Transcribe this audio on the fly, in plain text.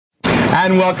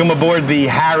And welcome aboard the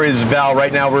Harrah's Belle.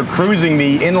 Right now we're cruising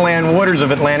the inland waters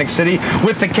of Atlantic City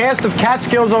with the cast of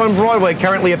Catskills on Broadway,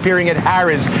 currently appearing at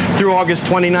Harrah's through August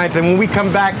 29th. And when we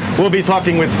come back, we'll be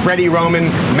talking with Freddie Roman,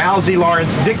 Mousy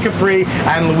Lawrence, Dick Capri,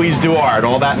 and Louise DuArt.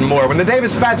 All that and more when the David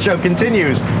Spatz Show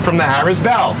continues from the Harrah's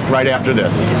Belle right after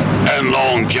this. And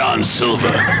Long John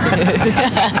Silver.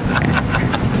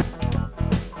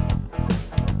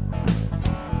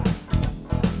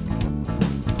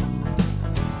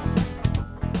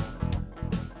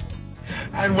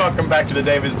 And welcome back to the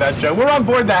David Spatz Show. We're on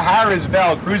board the Harrah's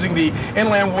Belle, cruising the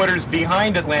inland waters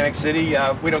behind Atlantic City.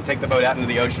 We don't take the boat out into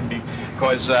the ocean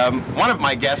because one of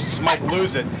my guests might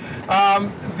lose it.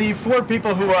 The four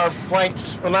people who are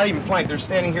flanked, well, not even flanked, they're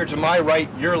standing here to my right,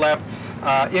 your left,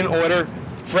 in order.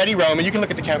 Freddie Roman, you can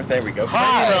look at the camera, there we go.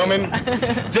 Hi. Freddie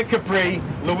Roman, Dick Capri,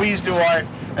 Louise DuArt,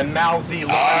 and Mousy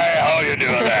Lawrence. Hi, how you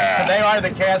doing there? They are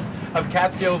the cast of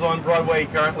Catskills on Broadway,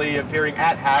 currently appearing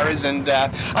at Harrah's. And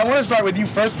I want to start with you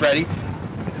first, Freddie.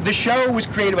 The show was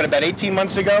created, what, about 18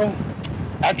 months ago?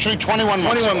 Actually, 21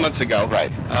 months ago.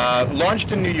 Right.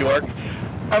 Launched in New York.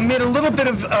 Amid a little bit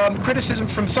of criticism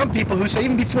from some people who say,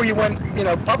 even before you went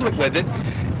public with it,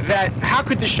 that how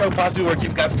could this show possibly work?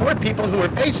 You've got four people who are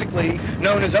basically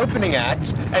known as opening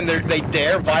acts, and they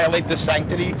dare violate the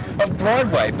sanctity of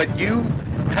Broadway. But you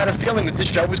had a feeling that this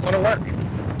show was going to work.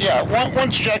 Yeah,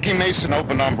 once Jackie Mason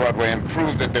opened on Broadway and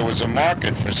proved that there was a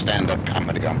market for stand-up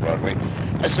comedy on Broadway,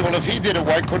 I said, well, if he did it,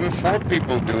 why couldn't four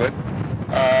people do it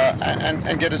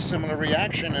and get a similar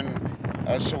reaction?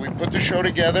 And so we put the show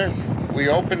together. We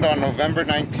opened on November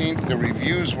 19th. The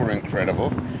reviews were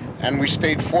incredible. And we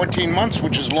stayed 14 months,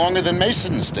 which is longer than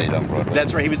Mason stayed on Broadway.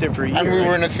 That's right, he was there for a year. And we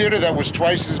were in a theater that was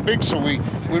twice as big, so we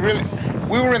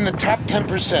were in the top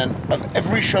 10% of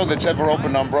every show that's ever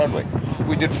opened on Broadway.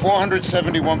 We did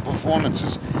 471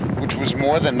 performances, which was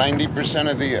more than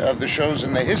 90% of the shows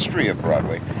in the history of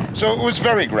Broadway. So it was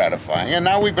very gratifying. And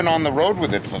now we've been on the road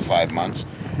with it for 5 months,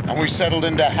 and we settled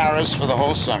into Harrah's for the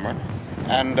whole summer.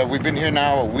 And we've been here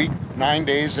now a week, 9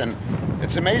 days, and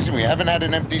it's amazing. We haven't had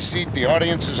an empty seat. The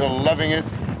audiences are loving it,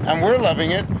 and we're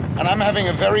loving it. And I'm having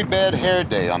a very bad hair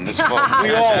day on this boat.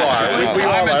 We all are. We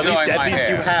all are. At least you have I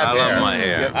hair. love my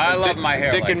hair. Yeah. I love my hair.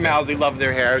 Dick and Mousy love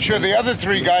their hair. Sure, the other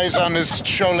three guys on this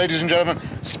show, ladies and gentlemen,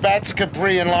 Spatz,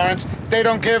 Capri, and Lawrence, they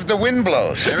don't care if the wind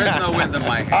blows. There is no wind in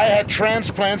my hair. I had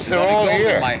transplants, they're all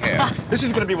here. My hair. This is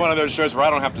going to be one of those shows where I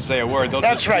don't have to say a word.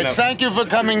 That's right. Thank you for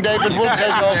coming, David. We'll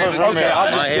take over from here. I'll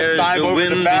just My hair is dive the over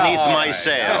wind the bow. beneath my Let me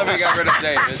sails. get rid of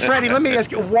David. Freddie, let me ask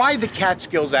you, why the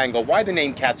Catskills angle? Why the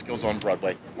name Catskills on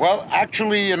Broadway? Well,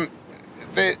 actually, in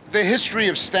the history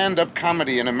of stand-up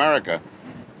comedy in America,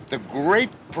 the great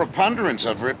preponderance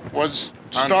of it was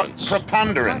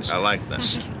preponderance. I like that.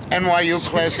 NYU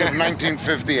class of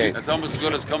 1958. That's almost as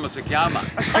good as Como se llama.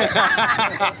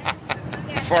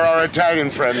 For our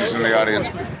Italian friends in the audience.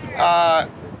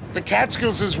 The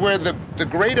Catskills is where the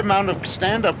great amount of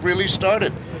stand-up really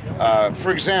started. For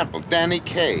example, Danny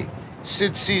Kaye,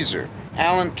 Sid Caesar,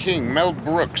 Alan King, Mel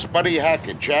Brooks, Buddy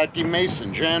Hackett, Jackie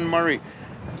Mason, Jan Murray.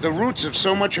 The roots of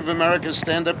so much of America's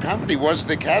stand-up comedy was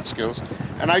the Catskills,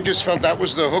 and I just felt that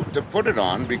was the hook to put it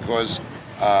on because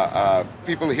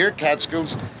people hear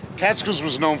Catskills. Catskills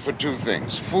was known for two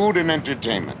things, food and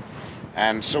entertainment.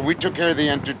 And so we took care of the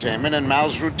entertainment, and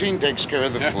Mal's routine takes care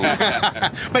of the food.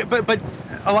 But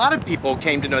a lot of people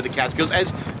came to know the Catskills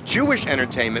as Jewish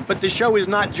entertainment, but the show is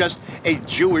not just a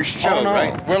Jewish show, Oh, no.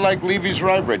 right? We're like Levy's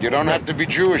Rye Bread. You don't have to be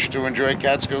Jewish to enjoy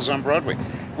Catskills on Broadway,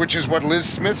 which is what Liz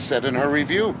Smith said in her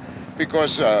review.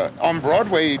 Because on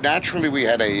Broadway, naturally, we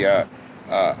had a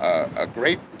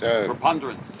great...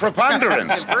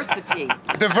 Preponderance. Diversity.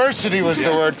 Diversity was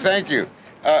the word, thank you.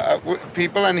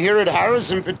 People, and here at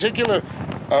Harrah's in particular,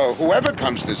 whoever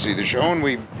comes to see the show, and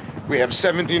we have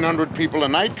 1,700 people a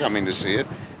night coming to see it,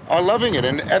 are loving it.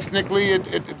 And ethnically,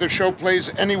 the show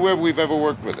plays anywhere we've ever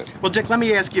worked with it. Well, Dick, let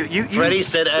me ask you. Freddie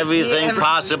said everything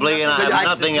possibly, and I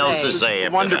have nothing else to say.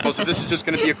 After Wonderful. that. So this is just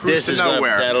going to be a cruise This to is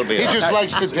nowhere. that'll be. He all just right.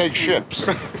 likes to take ships.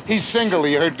 He's single.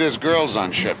 He heard there's girls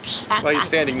on ships. Well, he's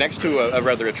standing next to a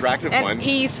rather attractive one. And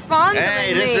he's fond of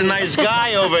Hey, me. this is a nice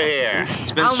guy over here.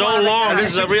 It's been I'm so one of the long. This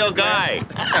is a guys. real guy.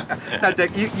 Now,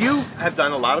 Dick, you have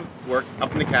done a lot of work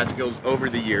up in the Catskills over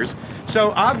the years.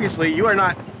 So obviously, you're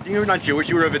not Jewish.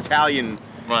 You were of Italian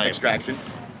extraction.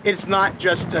 It's not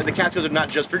just the Catskills are not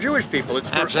just for Jewish people. It's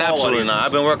for all Absolutely audiences. not.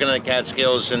 I've been working at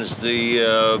Catskills since the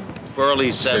early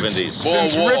 70s.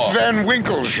 Since Rip Van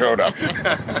Winkle showed up.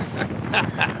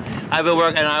 I've been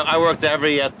working. I worked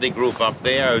every ethnic group up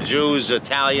there: Jews,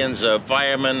 Italians,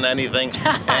 firemen, anything.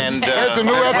 And There's a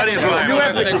new ethnic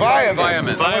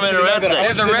fireman. Firemen are ethnic.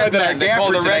 They're the red men. They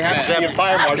call the red men.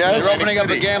 Fire marshal. They're opening up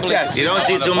a gambling. You don't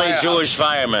see too many Jewish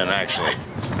firemen, actually.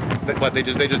 But they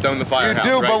just own the firehouse.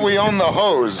 You do, right? but we own the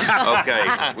hose.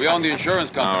 Okay. We own the insurance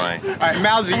company. All right. All right,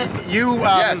 Mousy, you.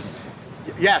 Yes.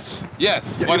 Yes.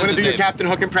 Yes. You What want is to it, do your Dave? Captain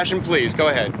Hook impression, please? Go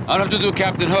ahead. I don't have to do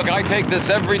Captain Hook. I take this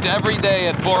every day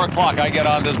at 4 o'clock. I get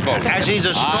on this boat. Actually, he's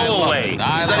a stowaway. He's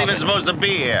not even supposed to be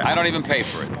here. I don't even pay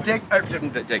for it.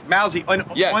 Dick, Mousy, on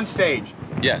Yes. stage,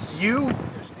 Yes. you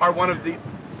are one of the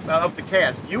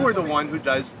cast. You are the one who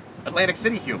does Atlantic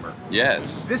City humor.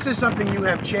 Yes. This is something you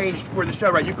have changed for the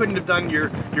show, right? You couldn't have done your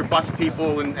bus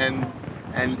people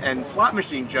and slot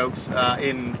machine jokes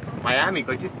in Miami,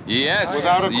 could you? Yes.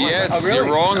 Without a question. Yes. Oh, really?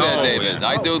 You're wrong there, Oh, David. yeah.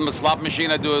 I do the slot machine.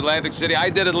 I do Atlantic City. I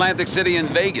did Atlantic City in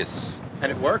Vegas.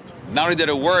 And it worked. Not only did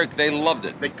it work, they loved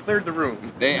it. They cleared the room.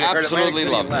 They heard Atlantic absolutely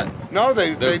City and loved it. left. No,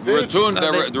 they The did. routine. they-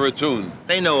 The routine.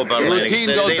 They know about The Atlantic routine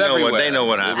City. goes They know everywhere. what. They know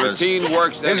what happens. The routine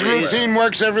works His everywhere. routine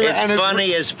works everywhere. It's and funny.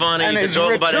 It's funny. And You can his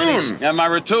talk about any. routine. And my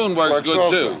routine works Works good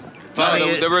also. too. Funny,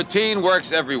 No, the routine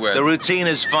works everywhere. The routine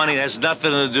is funny. It has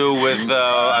nothing to do with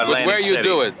Atlantic where you City.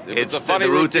 do it. If it's a funny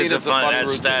the routine, routines are it's a funny. funny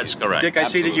routine. That's correct. Dick, I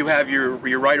see that Absolutely. you have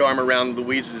your right arm around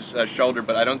Louise's shoulder,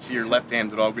 but I don't see your left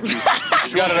hand at all. Would you?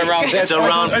 She's got it around It's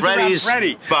around Freddie's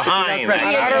Freddie. behind. Freddie.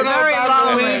 And I don't know Very about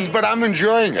long Louise, way. but I'm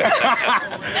enjoying it.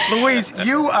 Louise,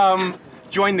 you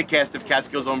joined the cast of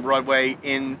Catskills on Broadway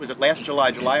was it last July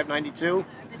of '92?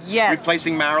 Yes.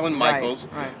 Replacing Marilyn Michaels.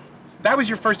 Right. That was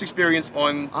your first experience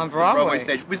on Broadway.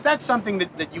 stage. Was that something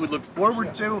that you would look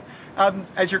forward to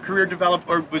as your career developed,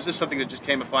 or was this something that just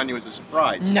came upon you as a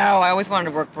surprise? No, I always wanted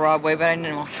to work Broadway, but I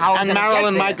didn't know how. And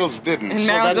Marilyn Michaels didn't, And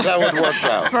so Marilyn- that's how it worked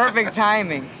It's out. perfect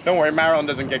timing. Don't worry, Marilyn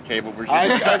doesn't get cable. Where she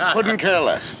I couldn't care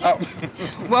less.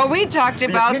 Well, we talked the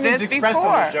about opinions this expressed on the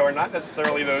before. show are not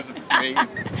necessarily those of me.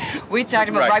 We talked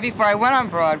about Right. right before I went on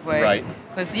Broadway. Right.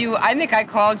 Because I think I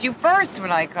called you first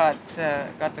when I got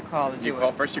the call to do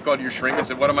it. First you called your shrink and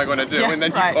said, "What am I going to do?" Yeah, and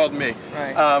then right. you called me.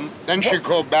 Right. Then she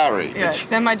called Barry. Yeah.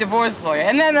 Then my divorce lawyer,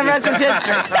 and then the rest is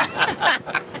history.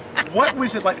 What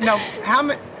was it like? Now,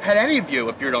 had any of you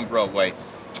appeared on Broadway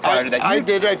prior to that? I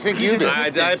did. I think you did. I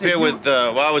appeared with,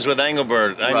 I was with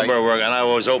Engelbert Right. work, and I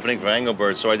was opening for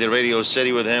Engelbert, so I did Radio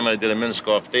City with him, I did a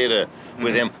Minskoff Theater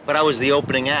with him, but I was the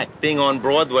opening act. Being on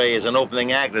Broadway as an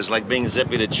opening act is like being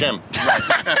Zippy the Chimp.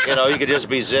 You know, you could just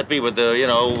be Zippy with the, you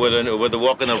know, with the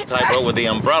walking the tightrope with the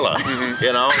umbrella,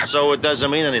 you know, so it doesn't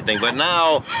mean anything. But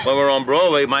now, when we're on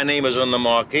Broadway, my name is on the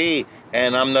marquee,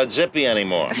 and I'm not Zippy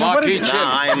anymore. Marquee What is- Chimp.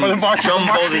 Now I'm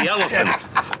Jumbo the Elephant.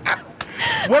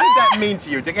 What did that mean to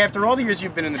you, Dick? After all the years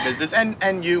you've been in the business,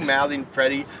 and you, Mal, and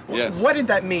Freddie, Yes. what did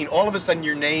that mean? All of a sudden,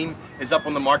 your name is up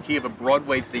on the marquee of a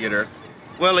Broadway theater.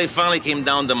 Well, they finally came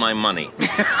down to my money.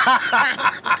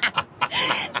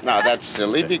 No, that's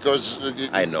silly because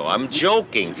I know, I'm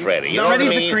joking, Freddie. You No, know what I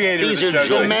Freddie's the mean? creator of These the are show, the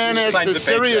so jokes. man Signs asked the the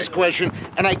serious paycheck. question,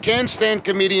 and I can't stand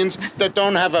comedians that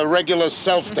don't have a regular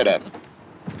self to them.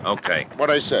 Okay. What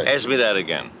I say? Ask me that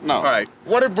again. No. All right.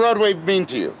 What did Broadway mean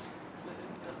to you?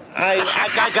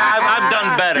 I've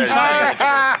done better.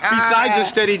 Besides a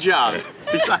steady job.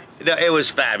 It was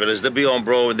fabulous to be on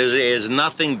Broadway. There is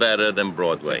nothing better than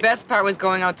Broadway. Best part was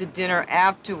going out to dinner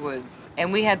afterwards,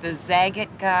 and we had the Zagat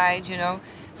guide, you know.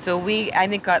 So I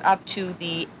think got up to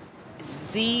the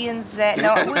Z and Z.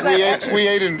 No, We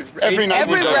ate in every night.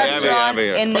 every we go. restaurant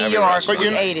in New York. restaurant. But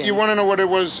we ate in. you want to know what it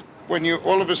was when you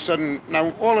all of a sudden,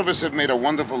 now all of us have made a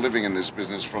wonderful living in this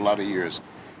business for a lot of years,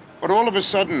 but all of a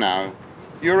sudden now,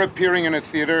 you're appearing in a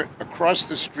theater, across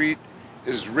the street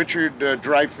is Richard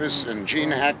Dreyfuss and Gene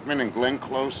Hackman and Glenn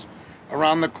Close.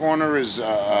 Around the corner is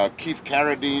Keith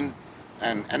Carradine,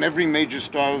 and every major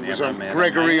star was on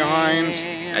Gregory Hines.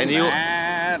 And you,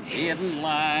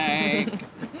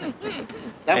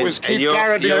 That was and Keith you're-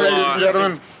 Carradine, you're- ladies and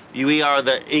gentlemen. we are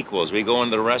the equals. We go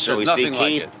into the restaurant, There's we see nothing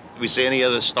like Keith, it. we see any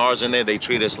other stars in there, they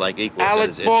treat us like equals. Alec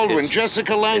It's- Baldwin, it's-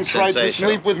 Jessica Lange it's tried to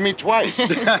sensational. sleep with me twice.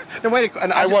 No, wait.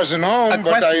 I wasn't home,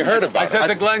 but I heard I about said it.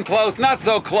 to Glenn Close, not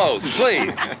so close,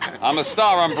 please. I'm a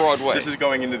star on Broadway. This is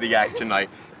going into the act tonight.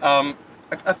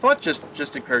 A thought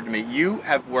just occurred to me. You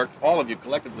have worked, all of you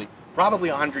collectively, probably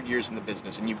 100 years in the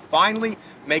business, and you finally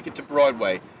make it to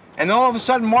Broadway. And then all of a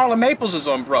sudden, Marla Maples is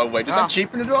on Broadway. Does that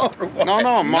cheapen it all, or what? No,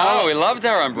 No, we Marla. loved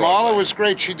her on Broadway. Marla was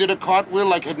great. She did a cartwheel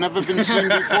like had never been seen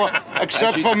before,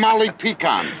 except for Molly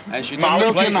Pecan. And she Molly did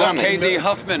replace Pecan. K.D.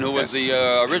 Huffman, who was the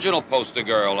original poster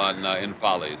girl on in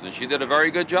Follies, and she did a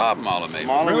very good job, Marla Maples.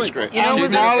 Marla was great. You know, And it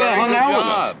was a Marla very hung good out with us.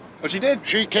 job. Oh, she did?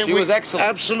 She came. She was excellent.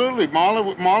 Absolutely.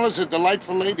 Marla's a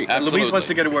delightful lady. Absolutely. Louise wants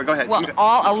to get a word. Go ahead. Well,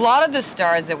 a lot of the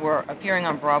stars that were appearing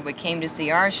on Broadway came to see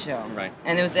our show. Right.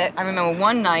 And there was, I remember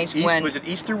one night when... Was it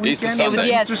Easter weekend? Easter Sunday. It was,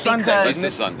 yes, Easter Sunday. because Easter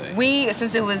Sunday. we,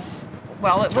 since it was,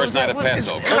 well, it First was... night of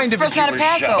Passover. Kind of a first night of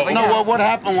Jewish show. Passover, No, yeah. what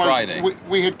happened was Friday.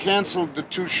 we had canceled the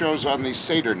 2 shows on the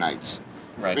Seder nights.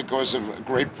 Right. Because of a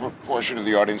great proportion of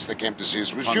the audience that came to see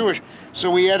us was Jewish. So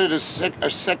we added a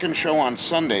second show on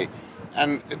Sunday,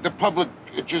 and the public,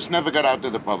 it just never got out to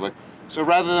the public. So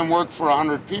rather than work for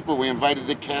 100 people, we invited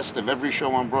the cast of every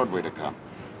show on Broadway to come.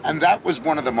 And that was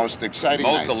one of the most exciting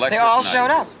Most nights. electric They all nights. showed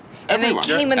up. And Everyone.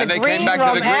 they came in And the they green came back to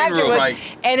room the green room. afterwards,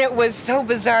 Right. and it was so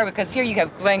bizarre because here you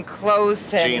have Glenn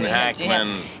Close and Gene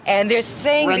Hackman. and they're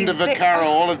saying Brenda these things. Vaccaro,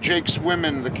 all of Jake's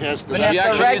women, the cast of Vanessa She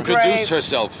actually Redgrave. introduced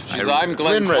herself. She said, I'm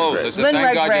Glenn Lynn Close. Redgrave. I said, Lynn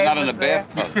thank God you're Redgrave not in a was there.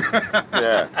 bathtub.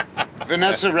 Yeah.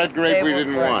 Vanessa Redgrave They we were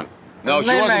didn't great. want. No, she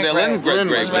Lynn wasn't there. Lynn Redgrave. Redgrave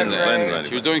was was there. there.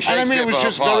 She was doing And Shakespeare I mean, it was for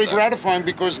just her father. very gratifying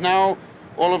because now,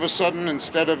 all of a sudden,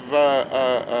 instead of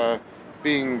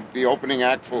being the opening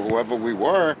act for whoever we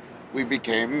were, we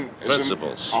became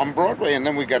Principals. on Broadway, and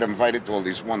then we got invited to all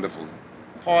these wonderful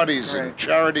parties and great.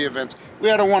 charity events. We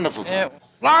had a wonderful time. Yeah.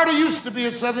 Florida used to be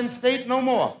a southern state, no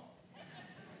more.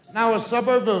 It's now a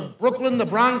suburb of Brooklyn, the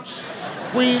Bronx,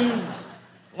 Queens,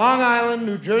 Long Island,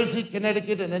 New Jersey,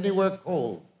 Connecticut, and anywhere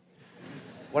cold.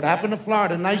 What happened to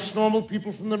Florida? Nice, normal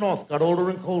people from the north got older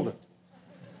and colder.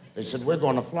 They said, we're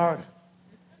going to Florida.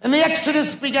 And the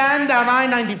exodus began down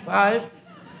I-95.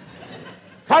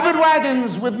 Covered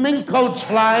wagons with mink coats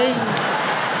flying.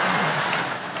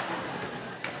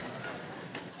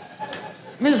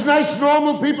 And these nice,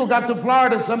 normal people got to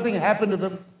Florida, something happened to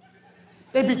them.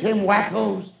 They became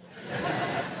wackos.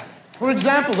 For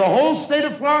example, the whole state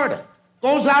of Florida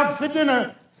goes out for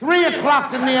dinner 3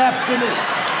 o'clock in the afternoon.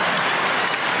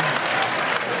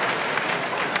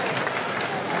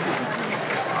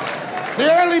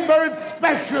 The early bird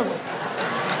special.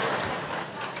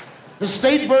 The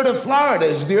state bird of Florida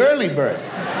is the early bird.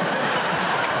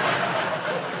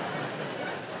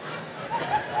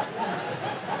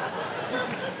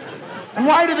 And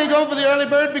why do they go for the early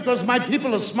bird? Because my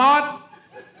people are smart.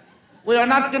 We are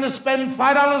not going to spend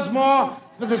 $5 more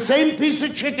for the same piece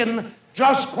of chicken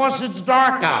just because it's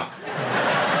dark out.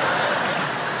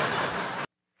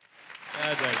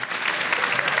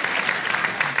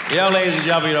 You know, ladies and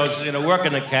gentlemen,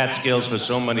 working the Catskills for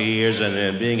so many years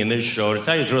and being in this show, to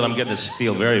tell you the truth, I'm getting to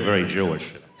feel very, very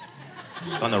Jewish.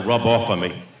 It's starting to rub off on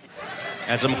me.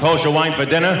 Had some kosher wine for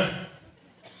dinner.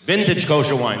 Vintage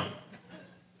kosher wine.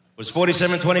 Was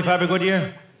 47.25 a good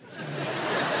year?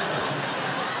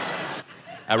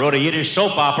 I wrote a Yiddish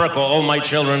soap opera called All My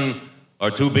Children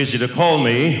Are Too Busy to Call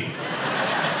Me.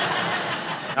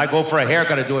 I go for a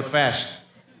haircut, I do it fast.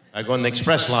 I go on the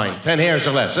express line, 10 hairs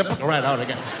or less. Right out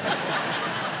again.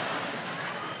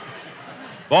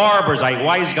 Barbers,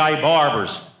 wise guy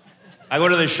barbers. I go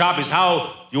to the shop, he says,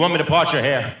 how you want me to part your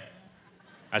hair?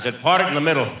 I said, part it in the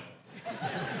middle.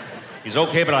 He's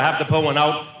okay, but I'll have to pull one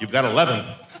out. You've got 11.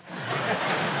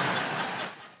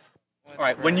 All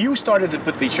right, when you started to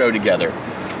put the show together,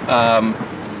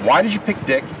 why did you pick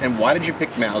Dick and why did you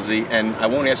pick Mousy? And I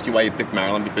won't ask you why you picked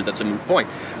Marilyn because that's a moot point.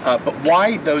 But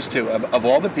why those two of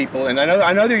all the people? And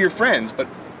I know they're your friends, but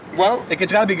Well,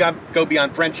 it's got to go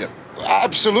beyond friendship.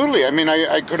 absolutely. I mean,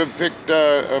 I could have picked,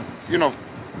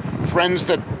 friends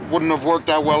that wouldn't have worked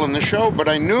out well in the show, but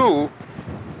I knew,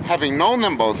 having known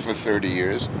them both for 30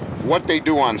 years, what they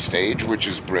do on stage, which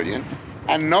is brilliant,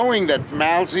 and knowing that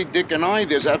Mousy, Dick, and I,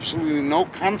 there's absolutely no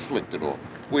conflict at all.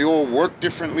 We all work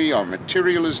differently, our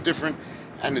material is different,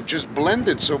 and it just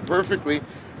blended so perfectly.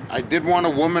 I did want a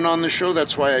woman on the show,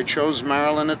 that's why I chose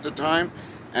Marilyn at the time.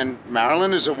 And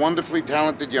Marilyn is a wonderfully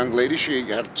talented young lady. She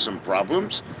had some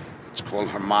problems. It's called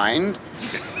her mind.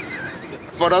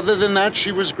 But other than that,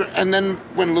 she was great. And then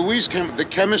when Louise came, the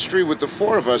chemistry with the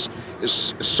four of us is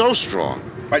so strong.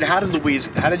 Right? How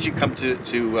did you come to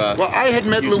Well, I had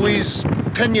met Louise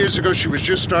 10 years ago. She was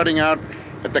just starting out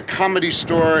at the Comedy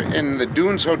Store in the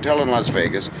Dunes Hotel in Las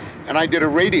Vegas. And I did a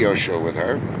radio show with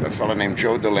her, a fellow named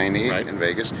Joe Delaney in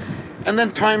Vegas. And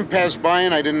then time passed by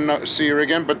and I didn't see her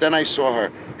again, but then I saw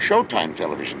her Showtime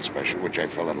television special, which I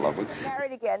fell in love with.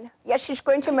 Married again. Yes, she's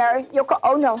going to marry Yoko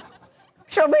Ono.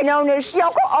 She'll be known as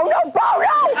Yoko Ono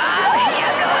Bono!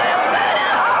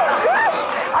 Oh, gosh!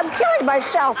 I'm killing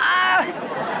myself.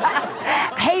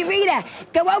 Hey, Rita,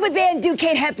 go over there and do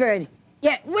Kate Hepburn.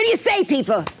 Yeah, what do you say,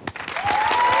 people?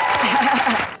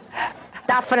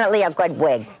 Definitely a good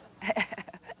wig.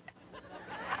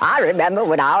 I remember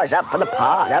when I was up for the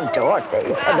part of Dorothy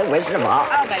in The Wizard of Oz.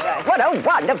 Oh, my God. What a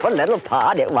wonderful little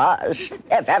part it was.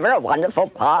 If ever a wonderful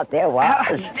part there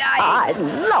was. I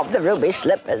loved the ruby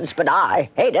slippers, but I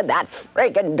hated that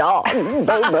friggin' dog.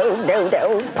 Boo-boo,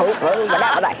 doo-doo, poo-poo,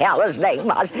 whatever the hell his name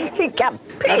was. He kept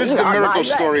peeing That is the on miracle my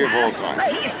story of all leg. time.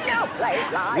 There's no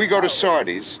place like We go to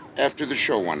Sardi's after the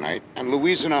show one night, and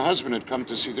Louise and her husband had come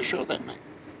to see the show that night.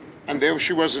 And there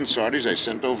she was in Sardi's. I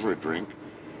sent over a drink.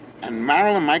 And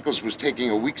Marilyn Michaels was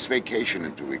taking a week's vacation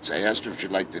in 2 weeks. I asked her if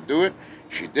she'd like to do it.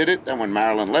 She did it. Then when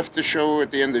Marilyn left the show at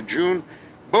the end of June,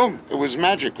 boom, it was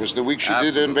magic, because the week she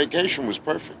did it on vacation was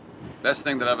perfect. Best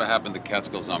thing that ever happened to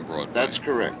Catskills on Broadway. That's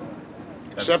correct.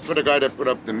 Except for the guy that put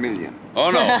up the $1 million.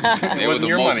 Oh, no. They were the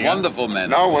your most money, huh? wonderful men.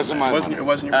 No, it wasn't my money. It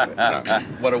wasn't your no.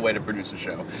 What a way to produce a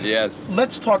show. Yes.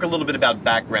 Let's talk a little bit about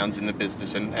backgrounds in the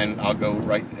business, and I'll go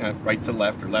right to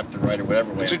left, or left to right, or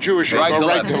whatever way. It's a Jewish show. Right Go to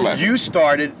right left. to left. You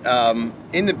started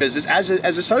in the business as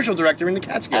a social director in the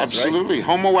Catskills, Absolutely.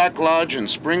 Homowac Lodge in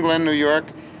Spring Glen, New York.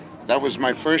 That was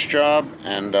my first job,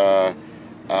 and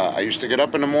I used to get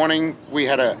up in the morning. We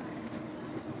had a...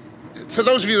 For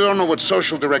those of you that don't know what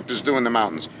social directors do in the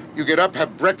mountains, you get up,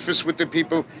 have breakfast with the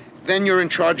people, then you're in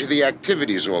charge of the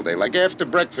activities all day. Like after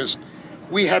breakfast,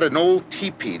 we had an old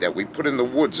teepee that we put in the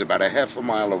woods about a half a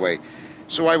mile away.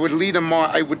 So I would lead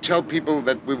I would tell people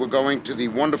that we were going to the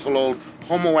wonderful old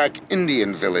Homowac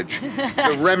Indian village,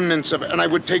 the remnants of it, and I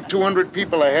would take 200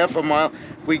 people a half a mile.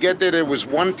 We get there was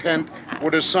one tent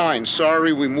with a sign,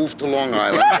 sorry, we moved to Long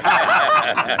Island.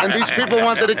 And these people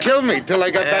wanted to kill me till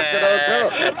I got back to the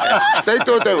hotel. They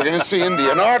thought they were going to see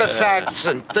Indian artifacts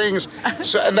and things.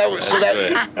 And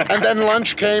then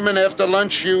lunch came, and after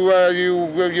lunch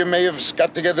you may have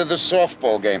got together the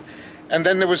softball game. And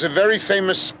then there was a very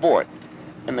famous sport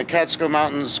in the Catskill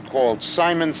Mountains called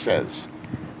Simon Says.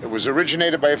 It was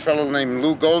originated by a fellow named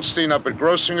Lou Goldstein up at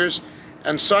Grossinger's,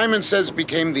 and Simon Says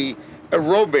became the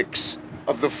aerobics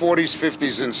of the 40s,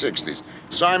 50s, and 60s.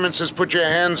 Simon Says, put your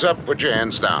hands up, put your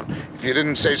hands down. If you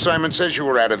didn't say Simon Says, you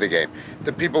were out of the game.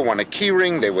 The people won a key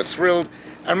ring, they were thrilled,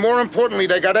 and more importantly,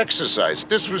 they got exercise.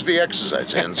 This was the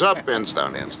exercise. Hands up, hands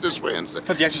down, hands this way, hands that.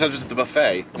 But the exercise was at the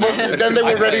buffet. Well, then they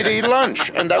were ready to eat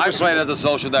lunch, and that I was... played as a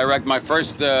social director. My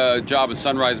first job at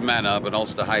Sunrise Manor up in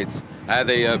Ulster Heights. I had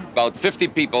about 50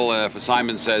 people for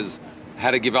Simon Says.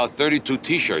 Had to give out 32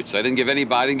 T-shirts. I didn't get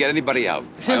anybody out.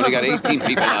 I only got 18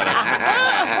 people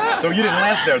out. So you didn't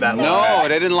last there that long. No,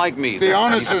 they didn't like me. The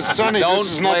honor says, Sonny,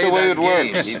 this is not the way it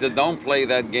works. He said, don't play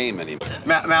that game anymore.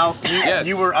 Mal, Yes.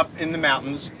 you were up in the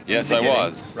mountains. Yes, in the I beginning,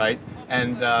 was. Right?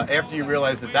 And after you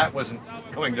realized that wasn't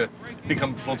going to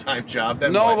become a full-time job,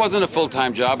 then No, what? it wasn't a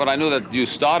full-time job, but I knew that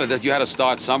you had to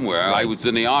start somewhere. I was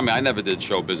in the Army. I never did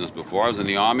show business before. I was in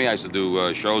the Army. I used to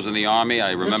do shows in the Army.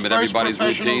 I remembered first everybody's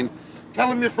professional- routine. Tell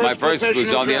him your My first first was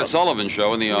professional on the job. Ed Sullivan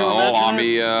Show in the Can you imagine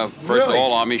All-Army, first Really?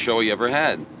 All-Army show he ever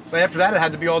had. But after that, it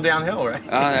had to be all downhill, right?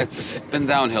 It's been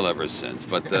downhill ever since,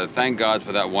 but thank God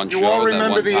for that one You show, all that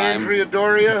remember one the time. Andrea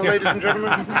Doria, ladies and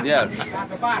gentlemen? Yeah,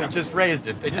 They just raised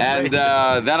it. They just and raised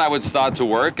it. then I would start to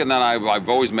work, and then I've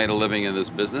always made a living in this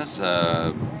business.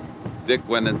 Dick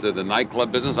went into the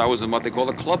nightclub business. I was in what they call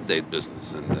the club date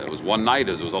business, and it was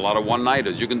one-nighters. There was a lot of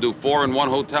one-nighters. You can do 4 in one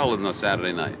hotel in a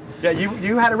Saturday night. Yeah,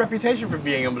 you had a reputation for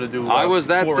being able to do. I was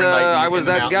that 4 a night I in was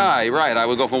the that mountains. guy, right? I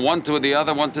would go from one to the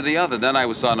other, one to the other. Then I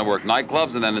was starting to work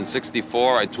nightclubs, and then in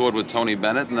 '64 I toured with Tony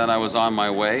Bennett, and then I was on my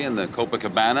way in the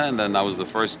Copacabana, and then I was the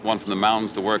first one from the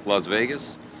mountains to work Las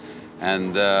Vegas,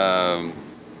 and I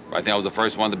think I was the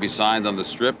first one to be signed on the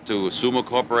Strip to Sumo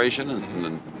Corporation,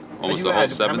 and almost the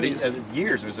whole How many, '70s.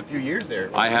 years? There was a few years there.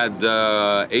 I had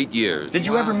 8 years. Did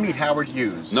you ever meet Howard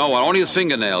Hughes? No, only his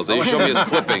fingernails. They showed me his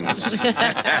clippings.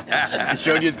 He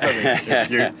showed you his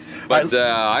clippings. But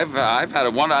I've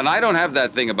had one, and I don't have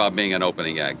that thing about being an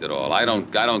opening act at all. I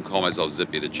don't call myself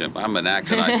Zippy the Chimp. I'm an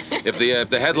actor. If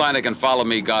the headliner can follow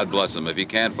me, God bless him. If he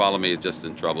can't follow me, it's just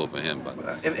in trouble for him. But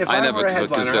If I were never a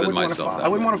headliner, considered myself that I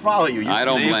wouldn't way. want to follow you. I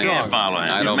don't You blame can't him. follow him.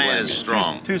 I Your don't man blame is you.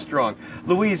 strong. Too strong.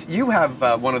 Louise, you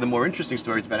have one of the more interesting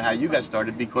stories about how you got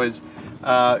started, because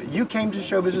you came to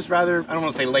show business rather, I don't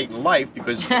want to say late in life,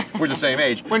 because we're the same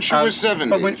age. When she was 70.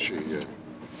 But when she,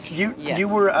 Yes. you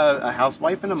were a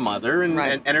housewife and a mother, and,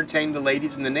 Right. and entertained the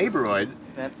ladies in the neighborhood.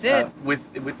 That's it.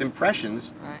 With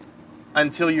impressions, Right.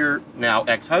 until your now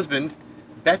ex-husband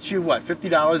bet you, what,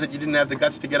 $50 that you didn't have the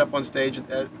guts to get up on stage on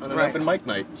an open mic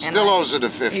night. Still owes it a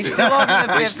 50. He still owes it a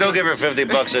 50. We still give her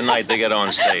 $50 a night to get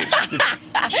on stage.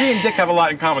 She and Dick have a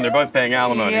lot in common. They're both paying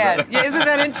alimony. Yeah, isn't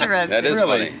that interesting? That is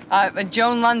Really? funny.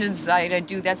 Joan London's,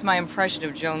 that's my impression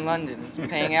of Joan London, is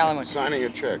paying alimony. Signing a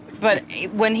check. But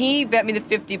when he bet me the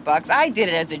 $50, I did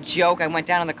it as a joke. I went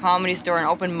down to the Comedy Store on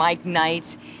open mic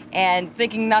night, and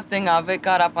thinking nothing of it,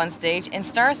 got up on stage, and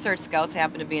Star Search Scouts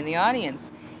happened to be in the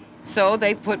audience. So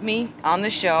they put me on the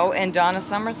show, and Donna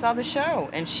Summer saw the show,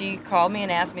 and she called me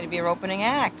and asked me to be her opening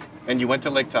act. And you went to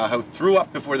Lake Tahoe, threw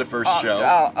up before the first show.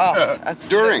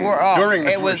 During the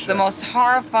it first was show. the most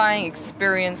horrifying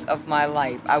experience of my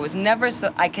life. I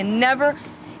can never,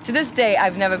 to this day,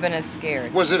 I've never been as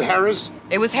scared. Was it Harrah's?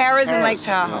 It was Harrah's in Lake Harrah's,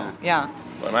 Tahoe, yeah.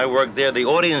 When I worked there, the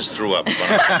audience threw up.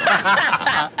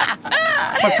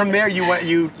 But from there, you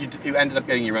ended up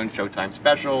getting your own Showtime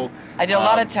special. I did a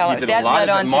lot of television. That led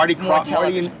on to more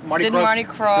television. Sid Marty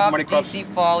Krofft, DC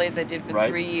Follies I did for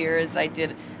 3 years. I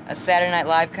did a Saturday Night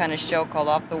Live kind of show called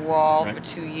Off the Wall for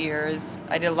 2 years.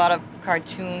 I did a lot of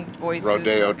cartoon voices.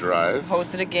 Rodeo Drive.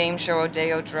 Hosted a game show,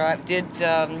 Rodeo Drive. Did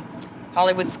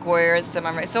Hollywood Squares.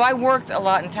 So I worked a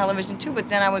lot in television too, but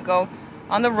then I would go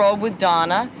on the road with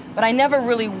Donna, but I never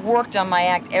really worked on my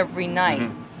act every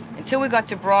night. Until we got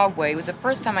to Broadway. It was the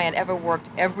first time I had ever worked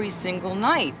every single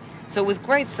night. So it was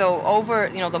great. So over,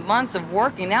 the months of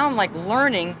working, now I'm like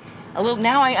learning a little.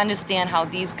 Now I understand how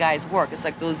these guys work. It's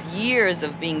like those years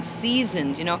of being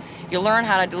seasoned, You learn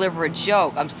how to deliver a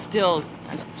joke. I'm still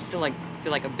like,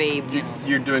 feel like a babe,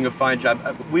 You're doing a fine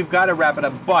job. We've got to wrap it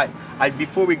up, but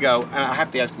before we go, and I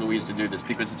have to ask Louise to do this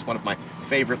because it's one of my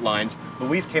favorite lines.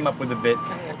 Louise came up with a bit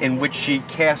in which she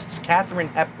casts Katharine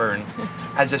Hepburn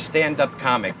as a stand-up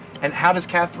comic. And how does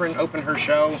Katharine open her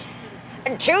show?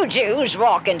 Two Jews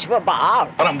walk into a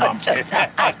bar.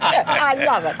 I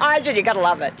love it. You gotta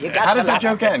love it. How does that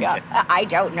joke end? I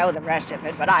don't know the rest of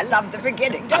it, but I love the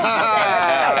beginning. Don't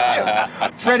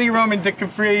you? Freddie Roman, Dick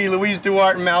Capri, Louise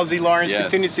DuArt, and Malzy Lawrence. Yes.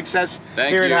 Continued success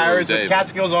Thank here you, at Harrah's with David.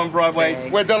 Catskills on Broadway.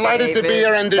 Thanks, We're delighted to be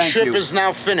here, and the Thank ship you. is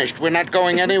now finished. We're not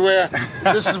going anywhere.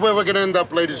 This is where we're going to end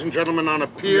up, ladies and gentlemen, on a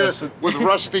pier Yes. with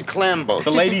rusty clam boats.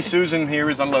 The lady Susan here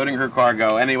is unloading her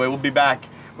cargo. Anyway, we'll be back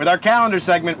with our calendar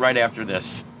segment right after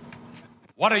this.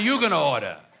 What are you gonna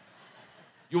order?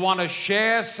 You wanna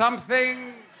share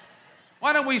something?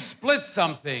 Why don't we split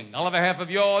something? I'll have a half of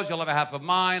yours, you'll have a half of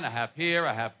mine, a half here,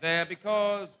 a half there,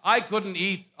 because I couldn't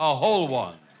eat a whole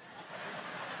one.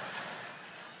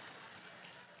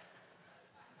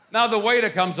 Now the waiter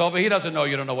comes over, he doesn't know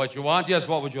you don't know what you want. Yes,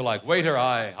 what would you like? Waiter,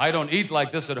 I don't eat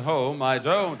like this at home, I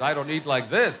don't eat like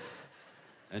this.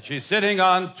 And she's sitting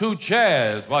on 2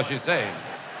 chairs while she's saying,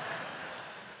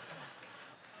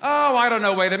 oh, I don't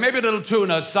know, waiter. Maybe a little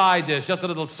tuna, side dish. Just a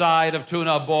little side of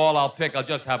tuna, a ball I'll pick. I'll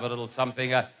just have a little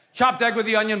something. Chopped egg with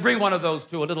the onion. Bring one of those,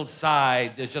 too. A little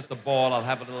side dish, just a ball. I'll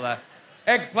have a little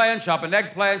eggplant. Chop an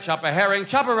eggplant. Chop a herring.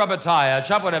 Chop a rubber tire.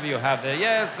 Chop whatever you have there.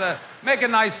 Yes, make a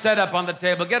nice setup on the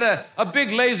table. Get a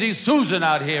big lazy Susan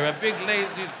out here. A big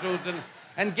lazy Susan.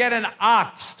 And get an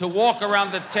ox to walk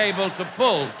around the table to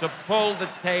pull the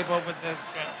table with this.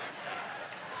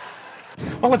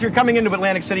 Well, if you're coming into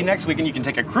Atlantic City next weekend, you can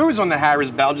take a cruise on the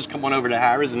Harrah's Belle. Just come on over to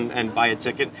Harrah's and buy a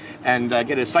ticket and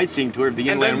get a sightseeing tour of the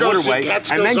Inland Waterway.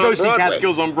 And then go see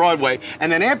Catskills on Broadway.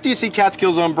 And then after you see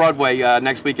Catskills on Broadway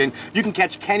next weekend, you can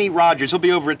catch Kenny Rogers. He'll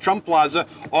be over at Trump Plaza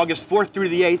August 4th through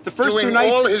the 8th. The first Doing 2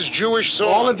 nights, all his Jewish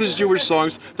songs. all of his Jewish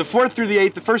songs. The 4th through the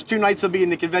 8th. The first 2 nights will be in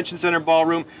the Convention Center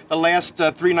Ballroom. The last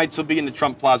 3 nights will be in the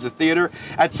Trump Plaza Theater.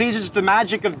 At Caesars, The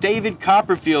Magic of David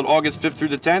Copperfield, August 5th through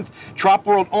the 10th. Trop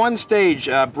World on stage.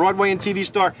 Broadway and TV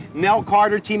star Nell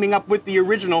Carter teaming up with the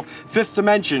original Fifth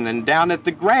Dimension. And down at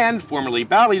the Grand, formerly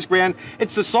Bally's Grand,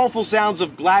 it's the soulful sounds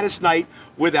of Gladys Knight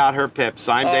without her pips.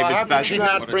 I'm David How did she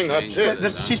Spatz. not bring her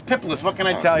pips? She's pipless, what can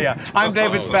I tell you? I'm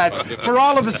David Spatz. For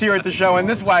all of us here at the show and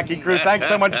this wacky crew, thanks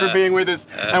so much for being with us,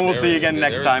 and we'll see you again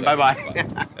next time.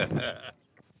 Bye-bye.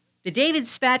 The David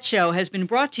Spatz Show has been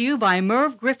brought to you by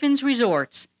Merv Griffin's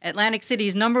Resorts, Atlantic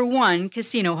City's #1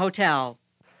 casino hotel.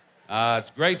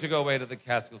 It's great to go away to the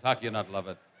Catskills. How can you not love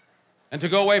it? And to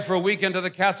go away for a weekend to the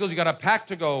Catskills, you got to pack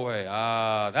to go away.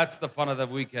 That's the fun of the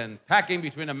weekend. Packing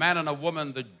between a man and a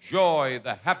woman, the joy,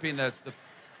 the happiness,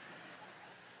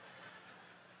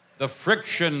 the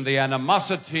friction, the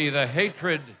animosity, the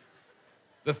hatred,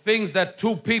 the things that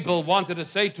 2 people wanted to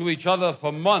say to each other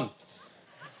for months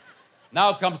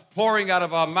now comes pouring out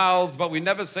of our mouths, but we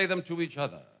never say them to each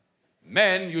other.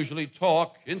 Men usually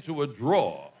talk into a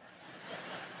drawer.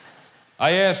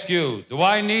 I ask you, do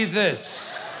I need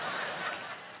this?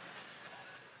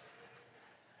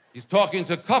 He's talking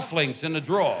to cufflinks in the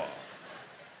drawer.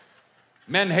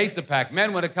 Men hate to pack.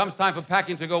 Men, when it comes time for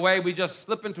packing to go away, we just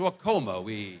slip into a coma.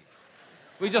 We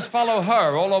just follow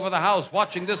her all over the house,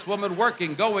 watching this woman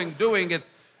working, going, doing it.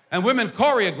 And women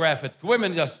choreograph it.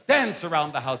 Women just dance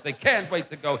around the house. They can't wait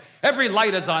to go. Every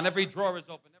light is on, every drawer is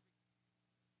open.